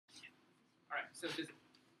So does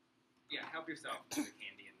help yourself to the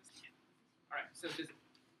candy in this can. All right. So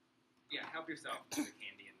help yourself to the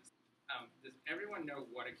candy in this. Does everyone know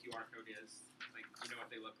what a QR code is? Like, you know what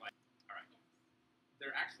they look like? All right.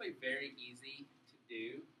 They're actually very easy to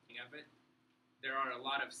do. Of it, there are a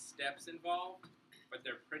lot of steps involved, but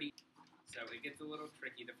they're pretty. So it gets a little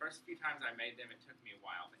tricky. The first few times I made them, it took me a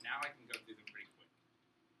while, but now I can go through them pretty quick.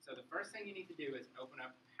 So the first thing you need to do is open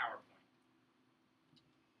up PowerPoint.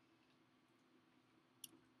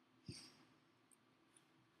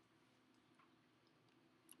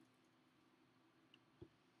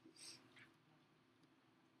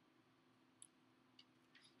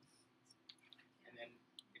 And then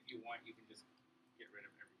if you want, you can just get rid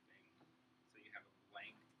of everything. So you have a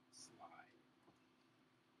blank slide.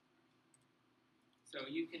 So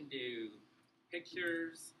you can do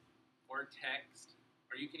pictures or text,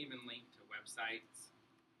 or you can even link to websites,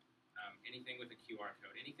 anything with a QR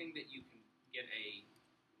code. Anything that you can get a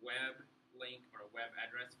web link or a web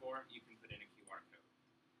address for, you can put in a QR code.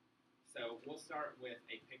 So we'll start with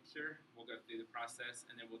a picture. We'll go through the process,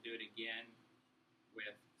 and then we'll do it again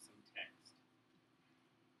with some text.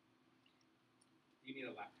 Do you need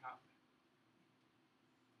a laptop?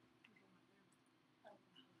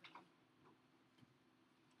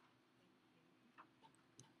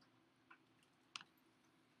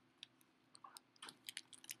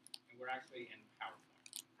 We're actually in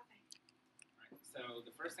PowerPoint. Okay. All right, so the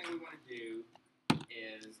first thing we want to do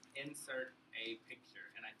is insert a picture.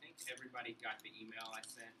 And I think everybody got the email I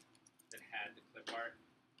sent that had the clip art.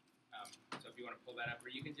 So if you want to pull that up, or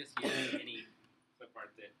you can just use any clip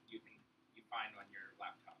art that you find on your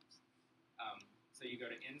laptops. So you go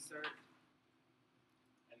to Insert,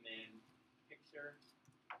 and then Picture.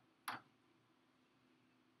 So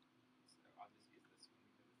I'll just use this one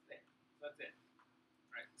because it's there. So that's it.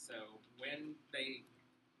 Right, so when the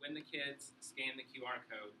kids scan the QR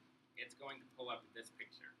code, it's going to pull up this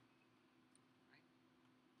picture. Right?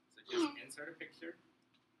 So just insert a picture.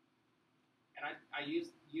 And I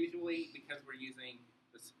usually, because we're using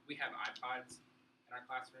this, we have iPods in our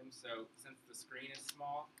classroom, so since the screen is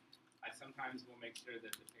small, I sometimes will make sure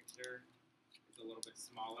that the picture is a little bit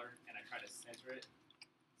smaller, and I try to center it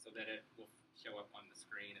so that it will show up on the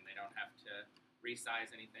screen and they don't have to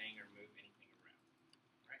resize anything or move anything.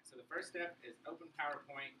 Right, so the first step is open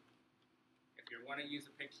PowerPoint. If you want to use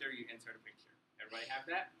a picture, you insert a picture. Everybody have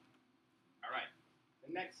that? All right.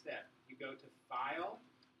 The next step, you go to File,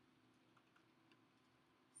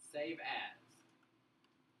 Save As.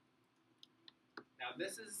 Now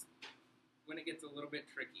this is when it gets a little bit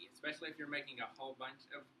tricky, especially if you're making a whole bunch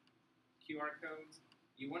of QR codes.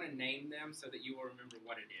 You want to name them so that you will remember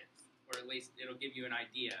what it is, or at least it'll give you an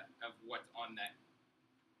idea of what's on that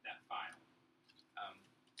file.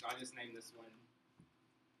 So I'll just name this one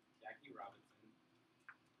Jackie Robinson.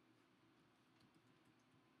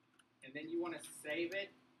 And then you want to save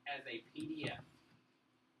it as a PDF.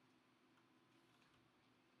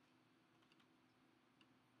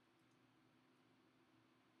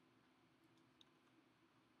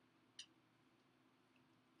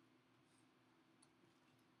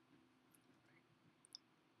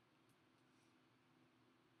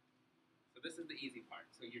 So this is the easy part.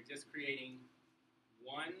 So you're just creating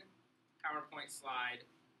one PowerPoint slide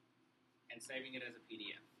and saving it as a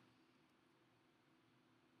PDF.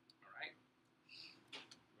 All right.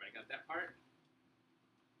 Everybody got that part?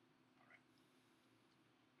 All right.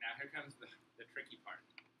 Now here comes the tricky part.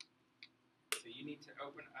 So you need to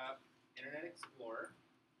open up Internet Explorer.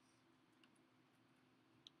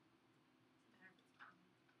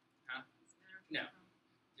 Huh? No.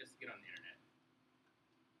 Just get on the internet.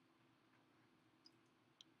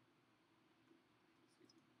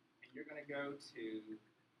 You're going to go to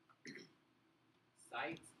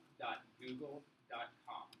sites.google.com.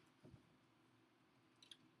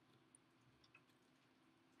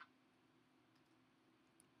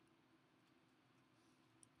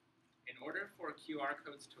 In order for QR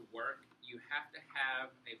codes to work, you have to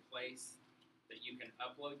have a place that you can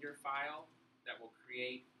upload your file that will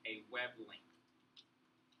create a web link.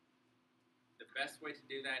 The best way to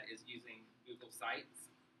do that is using Google Sites.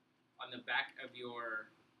 On the back of your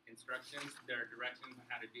instructions, there are directions on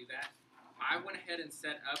how to do that. I went ahead and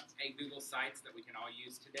set up a Google Sites that we can all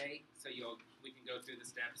use today, so we can go through the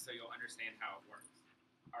steps so you'll understand how it works.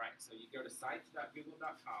 All right, so you go to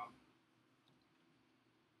sites.google.com.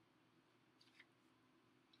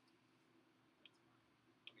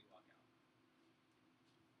 Let me log out.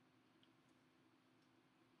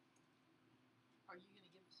 Are you going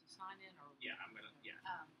to give us a sign-in, or? Yeah, I'm gonna. Yeah.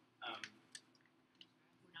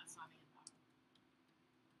 We're not signing in.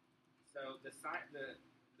 So the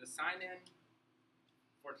sign-in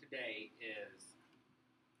for today is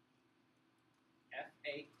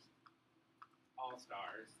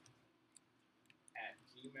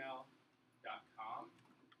fhallstars@gmail.com,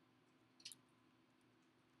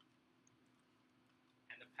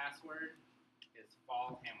 and the password is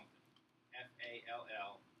Fall Hamilton,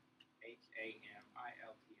 FALLHAMILTON.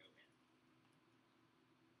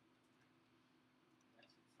 That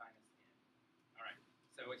should sign us in. All right,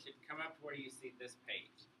 so it should come up to where you see this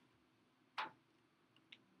page.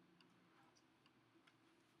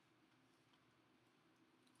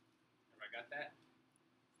 Everybody got that?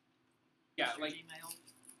 Yeah, like email.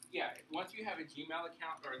 yeah. Once you have a Gmail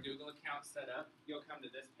account or a Google account set up, you'll come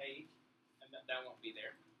to this page, and that won't be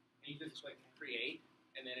there. And you just click Create,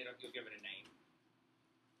 and then you'll give it a name,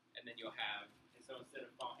 and then you'll have. And so instead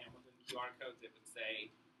of Fall Hamilton QR codes, it would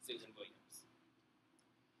say Susan Williams.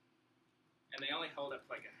 And they only hold up to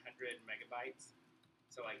like 100 megabytes,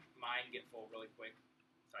 so like mine get full really quick.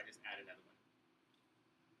 So I just add another one.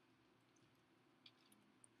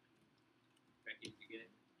 Becky, did you get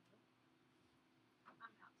it? I'm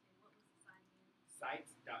about to. What was the sign in?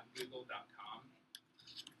 Sites.google.com.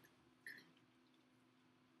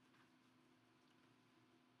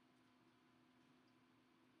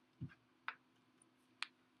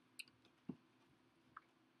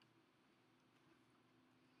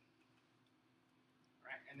 All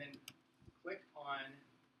right, and then click on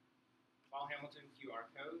Fall Hamilton QR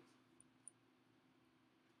codes.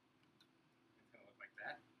 It's going to look like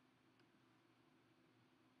that.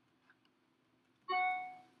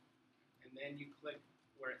 And then you click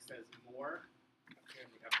where it says More, up here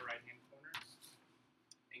in the upper right-hand corner,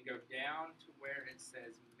 and go down to where it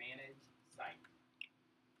says Manage Site.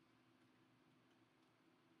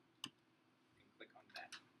 And click on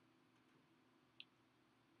that.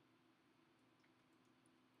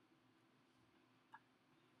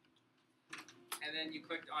 And then you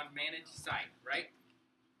clicked on Manage Site, right?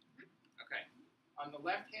 Okay. On the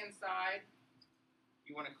left-hand side,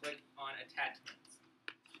 you want to click on Attachments.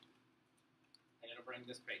 And it'll bring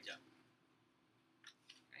this page up.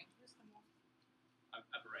 Okay?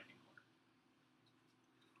 Upper right-hand corner.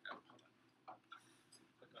 Oh, hold on.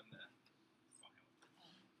 Click on the Fall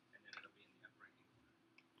Hamilton, and then it'll be in the upper right-hand corner.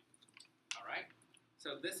 All right?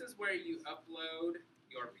 So this is where you upload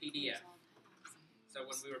your PDF. So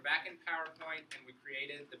when we were back in PowerPoint and we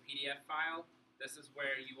created the PDF file, this is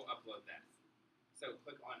where you will upload that. So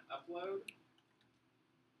click on Upload,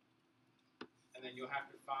 and then you'll have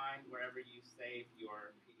to find wherever you saved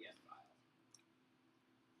your PDF file.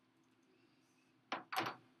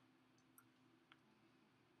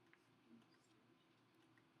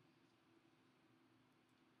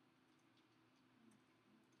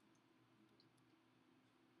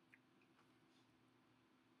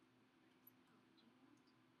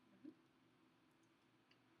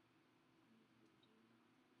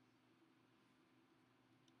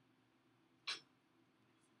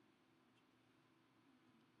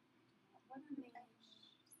 Of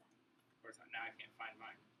course, now I can't find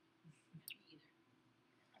mine.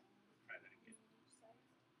 Try that again.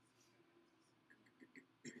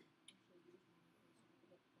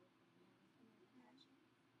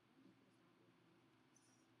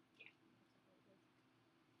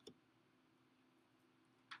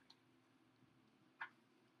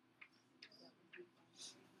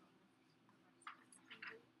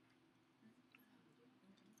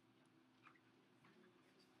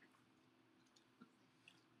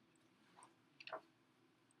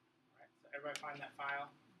 Everybody find that file?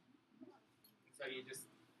 So you just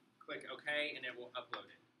click OK, and it will upload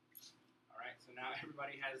it. All right, so now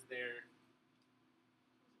everybody has their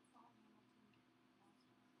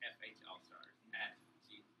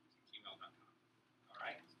fhallstars@gmail.com. All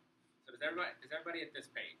right, so is everybody at this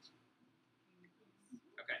page?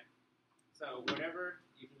 Okay, so whatever,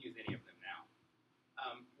 you can use any of them now.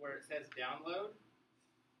 Where it says download,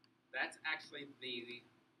 that's actually the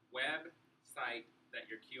website that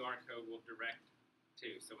your QR code will direct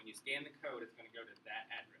to. So when you scan the code, it's going to go to that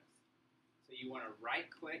address. So you want to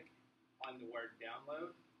right-click on the word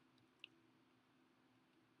download.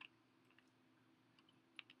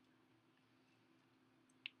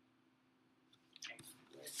 And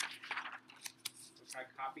we'll try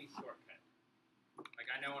copy shortcut. Like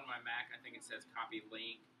I know on my Mac, I think it says copy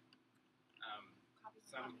link.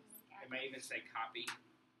 It may even say copy.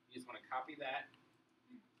 You just want to copy that.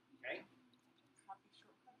 Okay?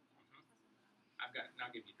 I'll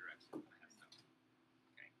give you directions. I have some.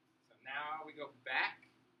 Okay, so now we go back.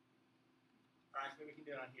 Or actually, we can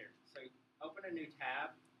do it on here. So open a new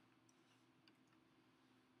tab.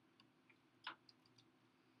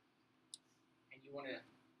 And you want to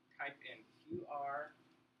type in QR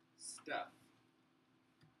stuff.com.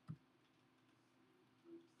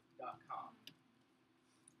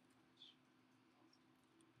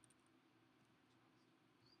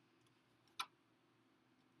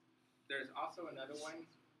 There's also another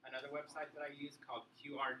website that I use called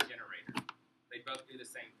QR Generator. They both do the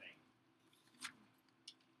same thing.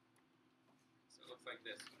 So it looks like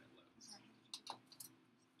this when it loads.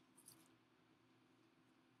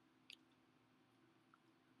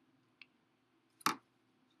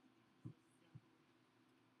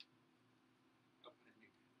 Open a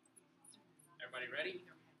new. Everybody ready?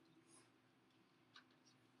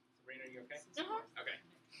 Sabrina, are you okay? Okay.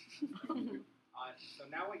 So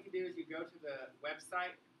now what you do is you go to the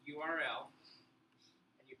website URL,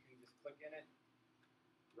 and you can just click in it,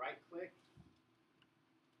 right-click,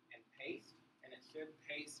 and paste, and it should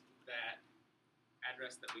paste that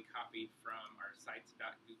address that we copied from our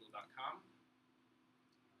sites.google.com.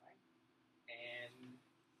 Right. And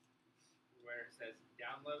where it says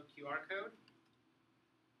download QR code,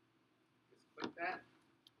 just click that,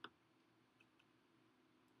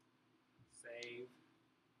 save.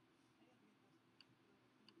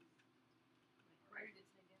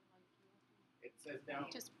 It says down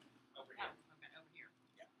Just over here. okay, over here.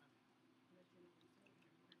 Yeah.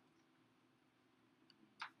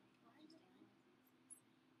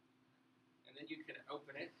 And then you can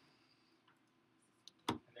open it,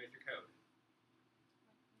 and there's your code.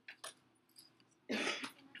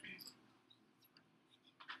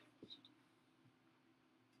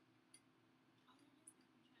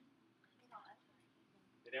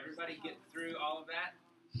 Did everybody get through all of that?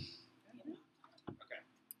 Okay.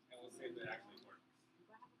 And we'll see if it actually works.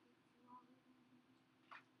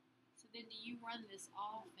 So then do you run this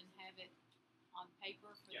off and have it on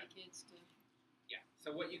paper for Yeah. the kids to? Yeah.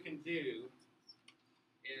 So what you can do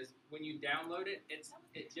is when you download it,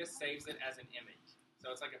 it just saves it as an image.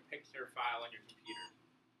 So it's like a picture file on your computer.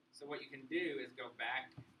 So what you can do is go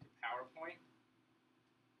back to PowerPoint.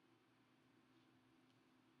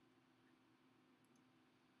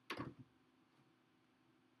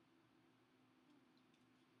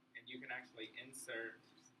 And you can actually insert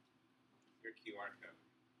your QR code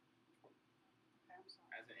Okay, I'm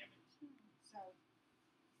sorry. as an image. So,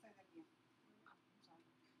 say that again. I'm sorry.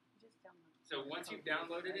 Just download. So once you've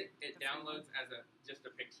downloaded it, it downloads as just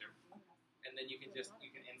a picture. And then you can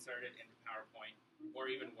insert it into PowerPoint or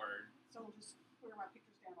even Word, So we'll just where my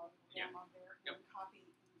pictures download, Yeah. download there, and Yep. then copy and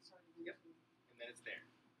insert it Yep. into. and then it's there.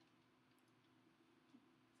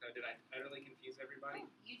 So did I utterly confuse everybody?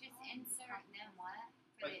 You just insert and then what?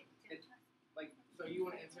 For Like, it Like, so you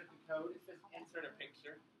want to insert the code, it says insert a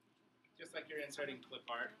picture, just like you're inserting clip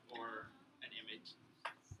art or an image.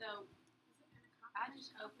 So I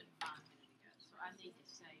just opened mine a minute ago, so I need to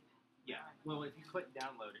save it. Yeah, well, if you click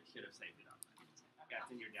download, it should have saved it already. Yeah, it's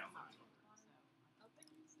in your downloads folder.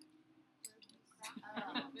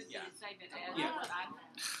 Yeah. Yeah. Save it as Yeah. what I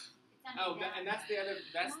Oh, and that's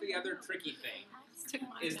the other tricky thing,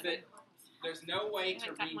 is that there's no way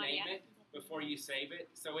to rename it before you save it,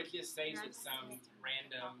 so it just saves it some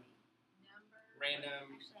random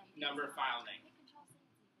number file name.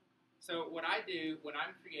 So what I do when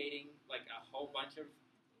I'm creating like a whole bunch of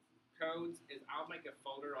codes is I'll make a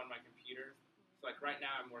folder on my computer. So like right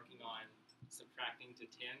now I'm working on subtracting to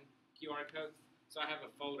 10 QR codes. So I have a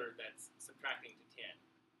folder that's subtracting to 10.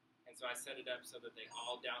 And so I set it up so that they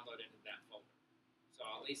all download into that folder. So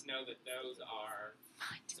I'll at least know that those are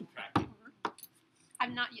subtracting.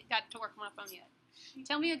 I've not yet got to work on my phone yet.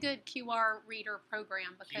 Tell me a good QR reader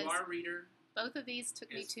program, because QR reader, both of these took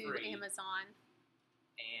me is to free. Amazon.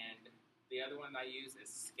 and the other one I use is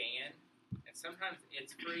Scan. And sometimes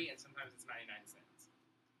it's free and sometimes it's 99 cents.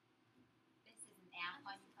 This is an app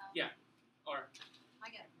on your phone? Yeah. Or I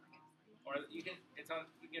got it. you can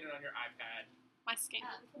get it on your iPad. My scan,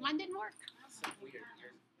 mine didn't work. It's so weird.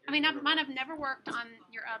 I mean, mine have never worked on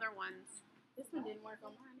your other ones. This one didn't work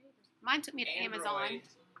on mine either. Mine took me to Amazon. Android.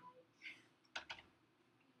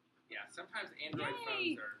 Yeah, sometimes Android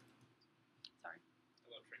Yay. phones are Sorry. a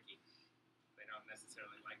little tricky. They don't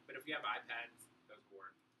necessarily but if you have iPads, those will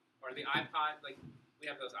work. Or the iPod, like we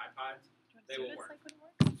have those iPods. They will work.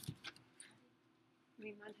 I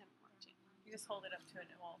mean, mine haven't worked yet. You just hold it up to it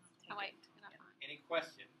and it will take Oh, wait. it. Can I find? Any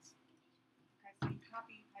questions? Okay, so you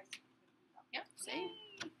copy, paste it. Yep, see?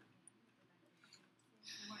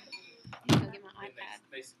 I'm gonna go get my And iPad.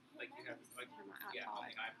 they like you have like Or my yeah, on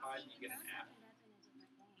the iPod. iPod you get an app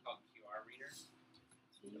called QR Reader.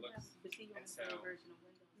 It looks But see, you and want the same so version of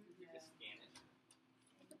Windows. you just scan it.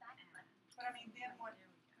 But I mean, then what,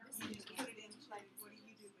 you just put it in, like, what do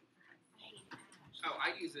you do with it? Oh,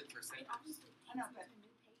 I use it for symbols. I know, but.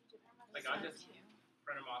 Like I'll just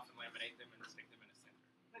print them off and laminate them and stick them in a center.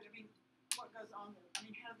 But I mean, what goes on there? I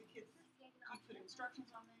mean, how do the kids, do you put instructions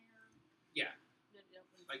on there? Yeah,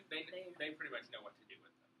 like they pretty much know what to do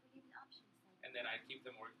with them. And then I keep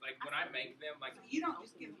them like when I make them, like So you don't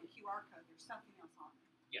just give them a QR code, there's something else on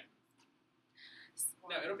there.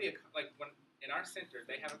 no, it'll be like when in our center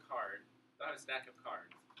they have a card, they'll have a stack of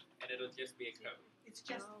cards, and it'll just be a code. It's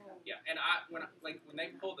just the code. Yeah, and when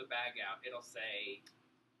they pull the bag out, it'll say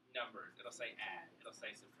numbers, it'll say add, it'll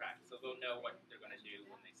say subtract, so they'll know what they're going to do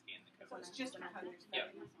when they scan the So code. it's just a code, there's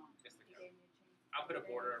Yep. nothing else on it. Just the code. I'll put a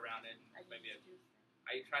border around it, maybe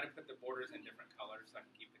I try to put the borders in different colors so I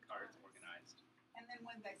can keep the cards organized. And then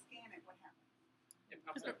when they scan it, what happens? It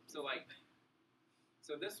pops up.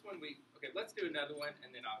 So this one let's do another one,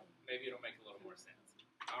 and then maybe it'll make a little more sense.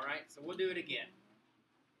 All right, so we'll do it again.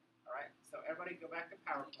 All right, so everybody go back to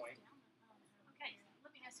PowerPoint. Okay,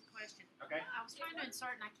 let me ask a question. Okay. I was trying to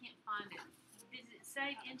insert and I can't find it. Does it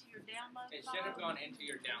save into your download It should have gone into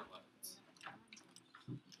your downloads.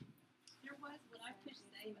 There was, when I pushed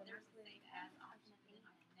save, and there's a save as option, and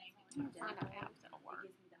I named it. Find an app that'll work.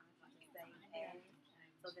 It gives me the option to save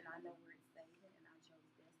as, so then I know where it's saved, and I chose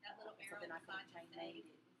this. That little So arrow then I beside can the change save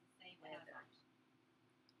it. is the save with as it. option.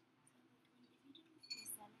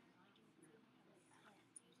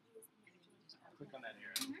 Click on that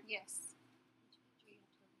arrow. Yes.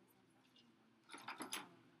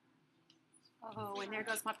 Oh, and there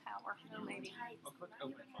goes my power. Oh, maybe. Well, click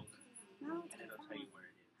open folder, No, and it'll tell you where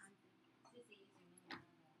it is.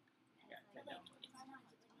 Yeah, take downloads.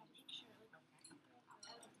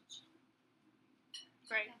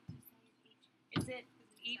 Great. Is it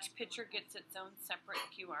each picture gets its own separate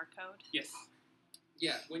QR code? Yes.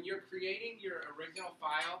 Yeah, when you're creating your original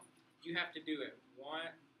file, you have to do it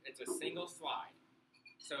it's a single slide.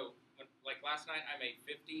 So, like last night, I made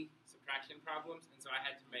 50 subtraction problems, and so I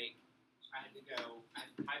had to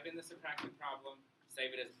type in the subtraction problem,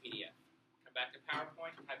 save it as a PDF. Come back to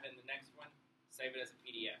PowerPoint, type in the next one, save it as a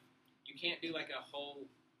PDF. You can't do like a whole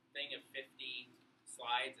thing of 50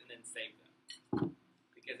 slides and then save them,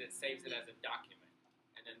 because it saves it as a document,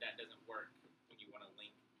 and then that doesn't work when you want to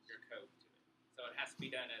link your code to it. So it has to be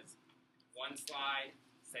done as one slide,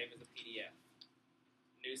 save as a PDF.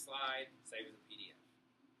 New slide, save as a PDF.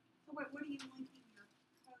 So what are you linking your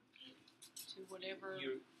code to? To whatever.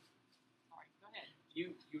 Sorry, go ahead.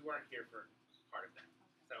 You weren't here for part of that.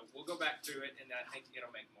 So we'll go back through it, and I think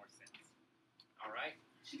it'll make more sense. All right?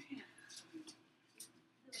 And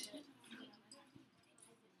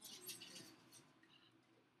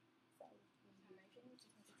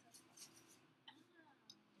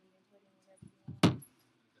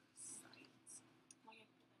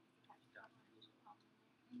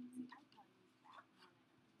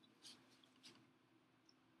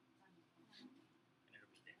it'll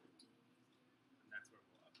be there. And that's where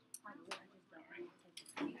we'll upload.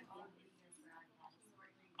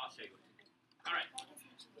 I'll show you what to do. All right.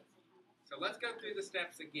 So let's go through the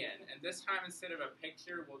steps again. And this time, instead of a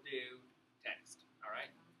picture, we'll do text. All right?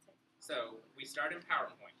 So we start in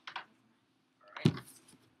PowerPoint. All right?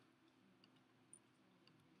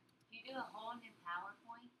 Do you do a whole new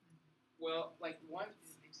PowerPoint? Well, like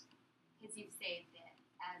once, Because you've saved it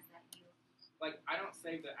as that you. like I don't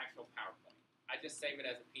save the actual PowerPoint. I just save it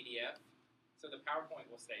as a PDF. So the PowerPoint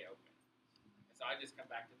will stay open. And so I just come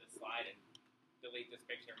back to the slide and delete this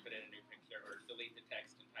picture and put in a new picture, or delete the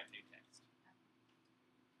text and type new text.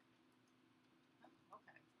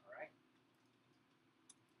 Okay. All right.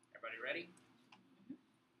 Everybody ready?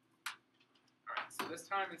 All right. So this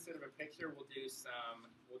time, instead of a picture, we'll do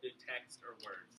text or words.